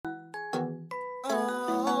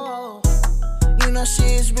know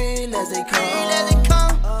she's real as they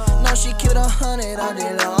come. No, she killed 100 all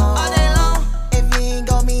day long. If you ain't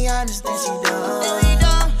gon' be honest, then she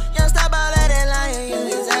dumb. Young stop all of that lying, you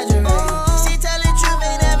exaggerate. She tell the truth,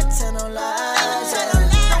 ain't never tell no lies.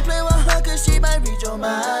 Don't play with her, cause she might read your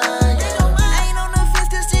mind. Ain't on the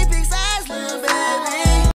fence, cause she picks sides, little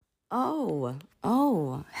baby.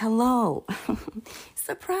 Oh, hello.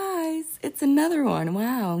 Surprise. It's another one.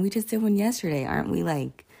 Wow, we just did one yesterday. Aren't we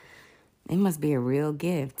like, it must be a real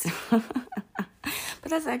gift. But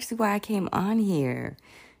that's actually why I came on here.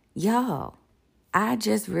 Y'all, I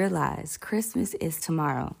just realized Christmas is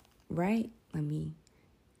tomorrow, right?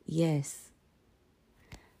 Yes.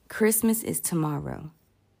 Christmas is tomorrow.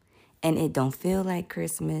 And it don't feel like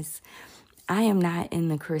Christmas. I am not in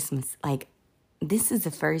the Christmas, this is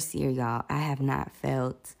the first year, y'all, I have not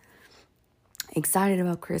felt excited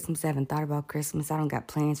about Christmas. I haven't thought about Christmas. I don't got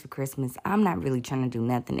plans for Christmas. I'm not really trying to do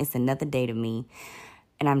nothing. It's another day to me,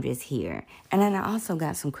 and I'm just here. And then I also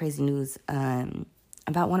got some crazy news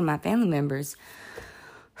about one of my family members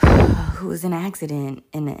who was in an accident,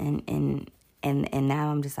 and now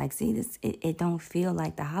I'm just like, see, it don't feel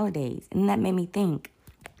like the holidays. And that made me think,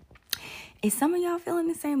 is some of y'all feeling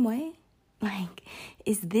the same way?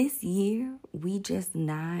 Is this year we just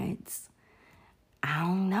not, I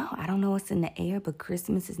don't know. I don't know what's in the air, but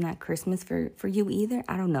Christmas is not Christmas for you either.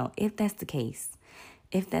 I don't know. If that's the case,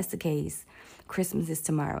 Christmas is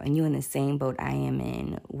tomorrow and you in the same boat I am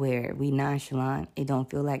in where we nonchalant. It don't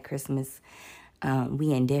feel like Christmas.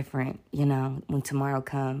 We indifferent, when tomorrow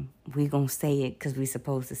come, we gonna say it because we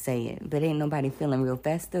supposed to say it, but ain't nobody feeling real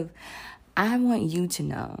festive. I want you to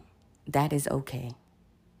know that is okay.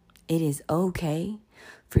 It is okay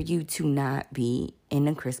for you to not be in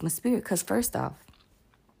the Christmas spirit. Because first off,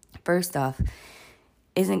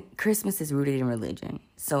 Christmas is rooted in religion.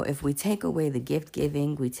 So if we take away the gift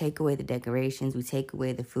giving, we take away the decorations, we take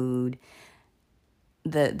away the food,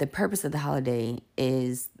 the purpose of the holiday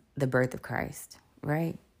is the birth of Christ,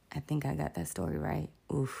 right? I think I got that story right.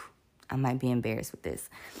 Oof, I might be embarrassed with this.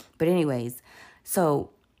 But anyways,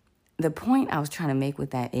 so the point I was trying to make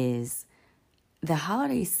with that is the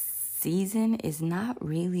holiday season is not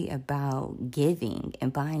really about giving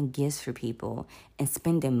and buying gifts for people and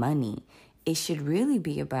spending money. It should really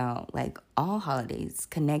be about, all holidays,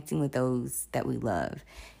 connecting with those that we love.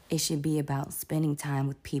 It should be about spending time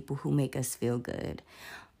with people who make us feel good.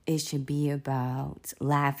 It should be about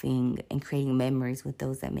laughing and creating memories with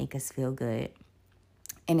those that make us feel good.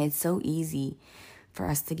 And it's so easy for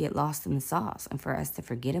us to get lost in the sauce and for us to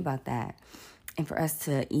forget about that. And for us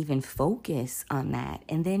to even focus on that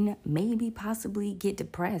and then maybe possibly get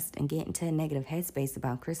depressed and get into a negative headspace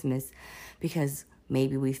about Christmas because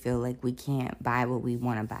maybe we feel like we can't buy what we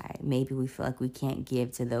want to buy. Maybe we feel like we can't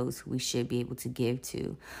give to those who we should be able to give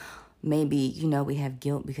to. Maybe, we have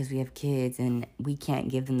guilt because we have kids and we can't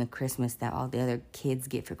give them the Christmas that all the other kids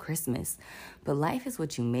get for Christmas. But life is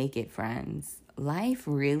what you make it, friends. Life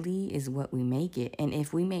really is what we make it. And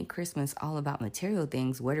if we make Christmas all about material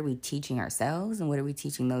things, what are we teaching ourselves and what are we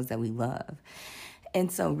teaching those that we love?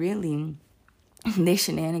 And so really, this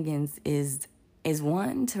shenanigans is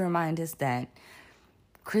one to remind us that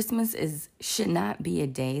Christmas should not be a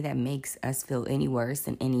day that makes us feel any worse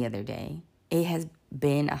than any other day. It has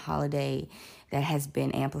been a holiday that has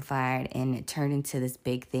been amplified and it turned into this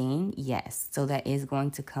big thing. Yes. So that is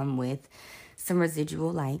going to come with some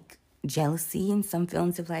residual jealousy and some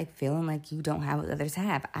feelings of feeling like you don't have what others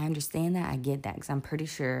have. I understand that. I get that because I'm pretty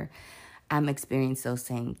sure I'm experiencing those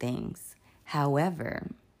same things. However,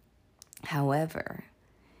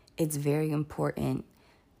 it's very important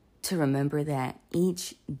to remember that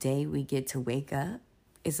each day we get to wake up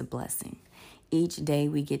is a blessing. Each day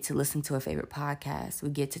we get to listen to a favorite podcast. We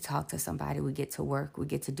get to talk to somebody. We get to work. We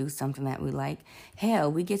get to do something that we like. Hell,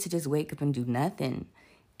 we get to just wake up and do nothing.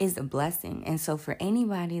 Is a blessing. And so for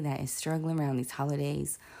anybody that is struggling around these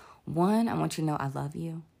holidays, one, I want you to know I love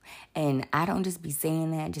you. And I don't just be saying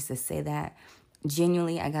that just to say that.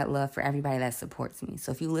 Genuinely, I got love for everybody that supports me.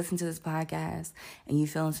 So if you listen to this podcast and you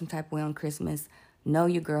feeling some type of way on Christmas, know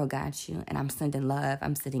your girl got you. And I'm sending love.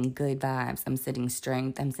 I'm sending good vibes. I'm sending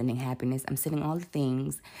strength. I'm sending happiness. I'm sending all the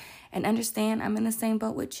things. And understand I'm in the same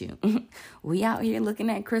boat with you. We out here looking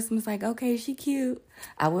at Christmas like, okay, she cute.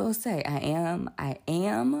 I will say I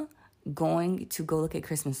am going to go look at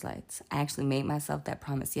Christmas lights. I actually made myself that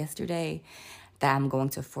promise yesterday that I'm going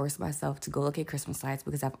to force myself to go look at Christmas lights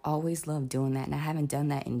because I've always loved doing that and I haven't done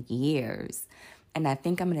that in years. And I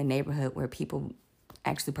think I'm in a neighborhood where people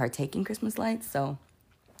actually partake in Christmas lights. So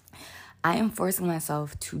I am forcing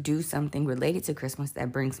myself to do something related to Christmas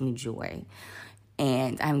that brings me joy.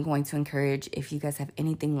 And I'm going to encourage, if you guys have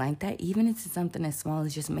anything like that, even if it's something as small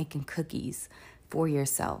as just making cookies for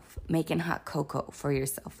yourself, making hot cocoa for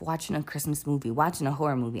yourself, watching a Christmas movie, watching a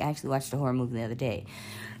horror movie. I actually watched a horror movie the other day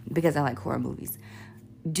because I like horror movies.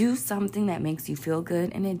 Do something that makes you feel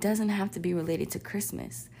good, and it doesn't have to be related to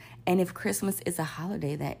Christmas. And if Christmas is a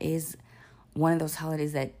holiday that is one of those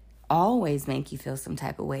holidays that always make you feel some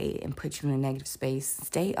type of way and put you in a negative space,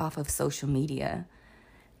 stay off of social media.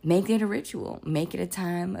 Make it a ritual. Make it a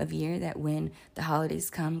time of year that when the holidays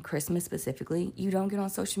come, Christmas specifically, you don't get on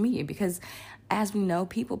social media. Because as we know,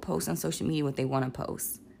 people post on social media what they want to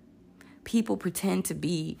post. People pretend to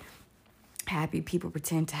be happy. People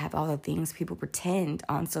pretend to have all the things. People pretend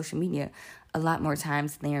on social media a lot more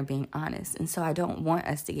times than they are being honest. And so I don't want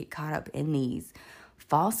us to get caught up in these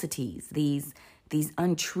falsities, these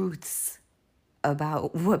untruths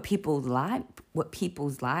about what people's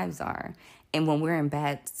lives are. And when we're in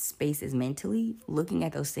bad spaces mentally, looking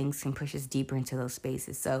at those things can push us deeper into those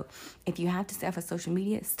spaces. So if you have to stay off of social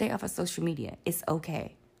media, stay off of social media. It's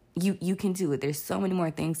okay. You can do it. There's so many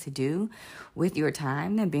more things to do with your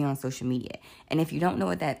time than being on social media. And if you don't know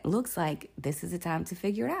what that looks like, this is the time to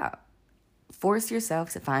figure it out. Force yourself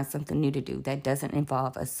to find something new to do that doesn't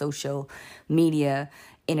involve a social media,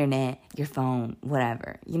 internet, your phone,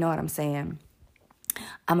 whatever. You know what I'm saying?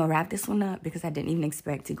 I'm going to wrap this one up because I didn't even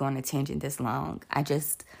expect to go on a tangent this long. I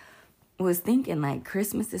just was thinking, like,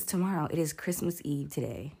 Christmas is tomorrow. It is Christmas Eve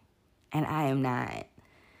today. And I am not.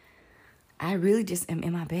 I really just am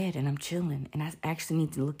in my bed and I'm chilling. And I actually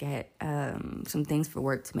need to look at some things for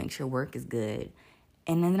work to make sure work is good.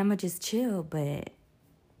 And then I'm going to just chill. But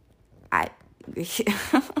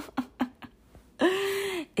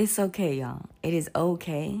it's okay, y'all. It is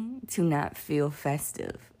okay to not feel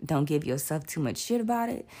festive. Don't give yourself too much shit about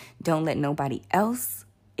it. Don't let nobody else,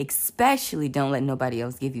 especially don't let nobody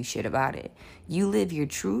else give you shit about it. You live your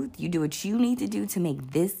truth. You do what you need to do to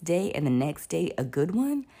make this day and the next day a good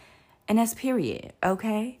one. And that's period,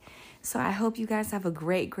 okay? So I hope you guys have a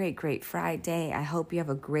great, great, great Friday. I hope you have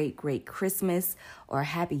a great, great Christmas or a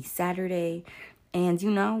happy Saturday. And,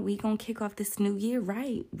 we going to kick off this new year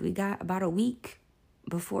right. We got about a week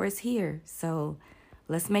before it's here. So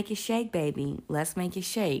let's make it shake, baby. Let's make it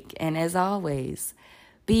shake. And as always,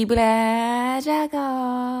 be blessed,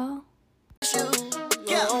 y'all.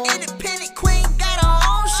 Yeah, independent queen got her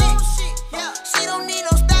own shit. Yeah, she don't need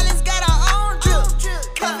no stylist, got her own drip.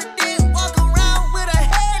 Confident, walk around with her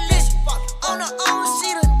head lit. On her own,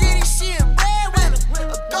 she done did it, she a breadwinner.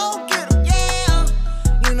 A go-getter, yeah.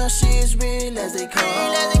 You know she is real as they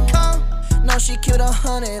come. No, she killed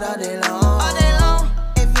 100 all day long.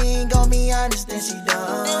 If you ain't gon' be honest, then she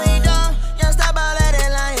done.